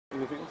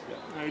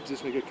I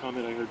just make a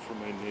comment I heard from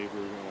my neighbor.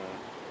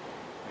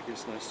 I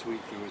guess last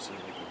week there was like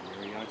a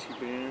mariachi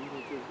band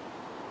at the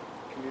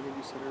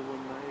community center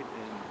one night,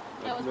 and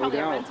that was no probably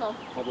doubt. a rental.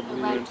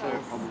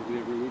 Probably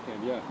every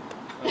weekend, yeah.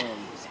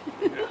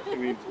 I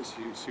mean,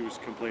 she was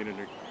complaining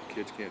her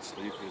kids can't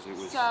sleep because it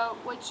was. So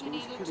what you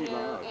need to do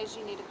loud. is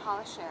you need to call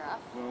a sheriff,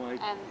 Well,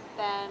 and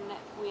then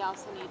we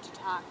also need to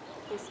talk.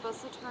 They're supposed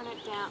to turn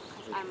it down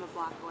because I'm a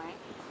block away.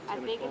 I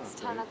think it's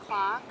 10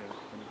 o'clock,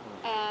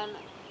 yeah, and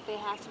they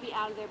have to be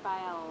out of there by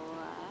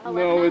 11.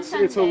 No,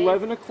 it's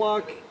 11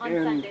 o'clock On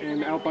and Sundays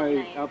and out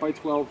then by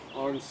 12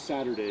 on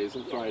Saturdays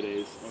and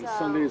Fridays. On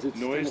Sundays it's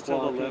Noise 10 till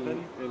o'clock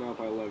 11 and out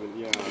by 11.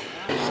 Yeah.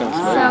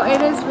 So it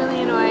is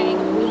really annoying.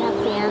 We have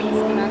fans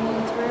in our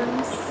kids'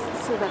 rooms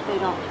so that they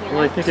don't hear.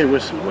 Well, I think it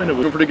was when it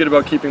was. We're pretty good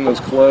about keeping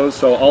those closed,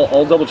 so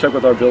I'll double check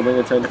with our building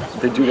attendant.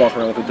 They do walk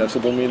around with a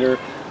decibel meter.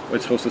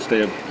 It's supposed to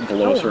stay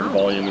below a certain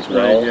volume as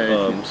well. Right,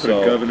 yeah, you put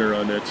a governor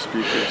on that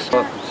speaker.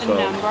 A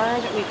number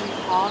that we can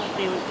call that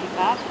they would pick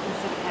up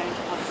instead of having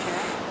to call the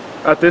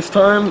sheriff? At this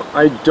time,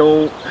 I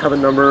don't have a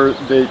number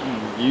that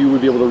you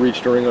would be able to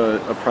reach during a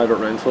private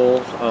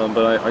rental,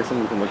 but I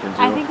think we can look into.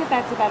 I think that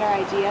that's a better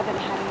idea than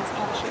having us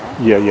call the sheriff.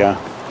 Yeah.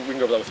 We can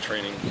go over that with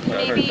training.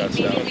 Maybe we can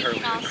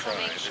also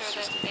make sure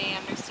that they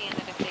understand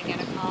that if they get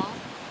a call,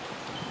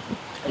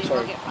 they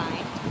will get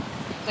fined.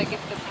 Like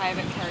if the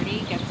private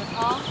party gets a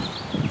call,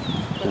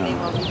 then they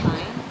will be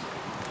fined.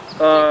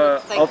 I'll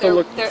have to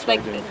look. There's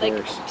like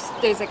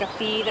a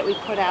fee that we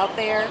put out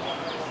there.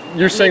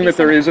 You're saying that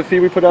there is a fee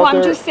we put out there? Well,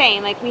 I'm just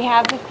saying, like we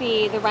have the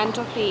fee, the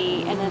rental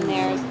fee, and then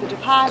there's the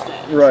deposit.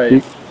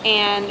 Right.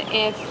 And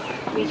if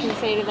we can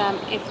say to them,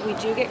 if we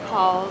do get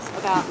calls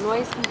about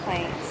noise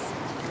complaints,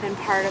 then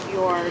part of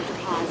your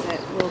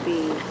deposit will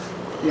be.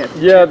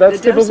 Yeah,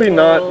 that's typically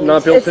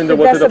not built into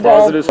what the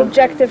deposit is.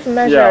 Subjective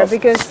measure,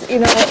 because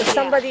if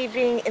somebody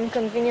being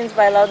inconvenienced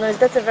by loud noise,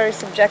 that's a very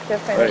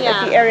subjective kind of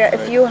the area.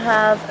 If you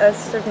have a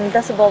certain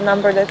decibel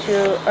number that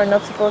you are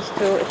not supposed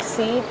to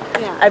exceed,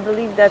 I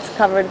believe that's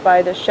covered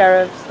by the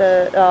sheriff's.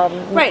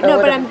 Right. No,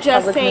 but I'm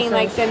just saying,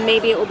 like, then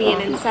maybe it will be an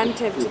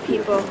incentive to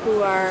people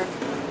who are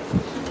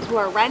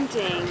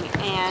renting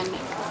and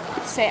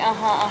say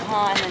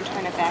and then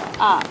turn it back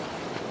up.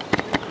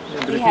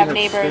 We have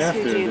neighbors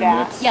who do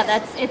that. Yeah,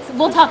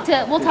 we'll talk to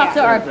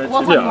our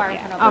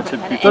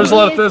Marinwood. There's a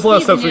lot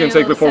of steps we can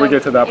take before we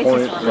get to that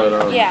point.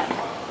 But, yeah.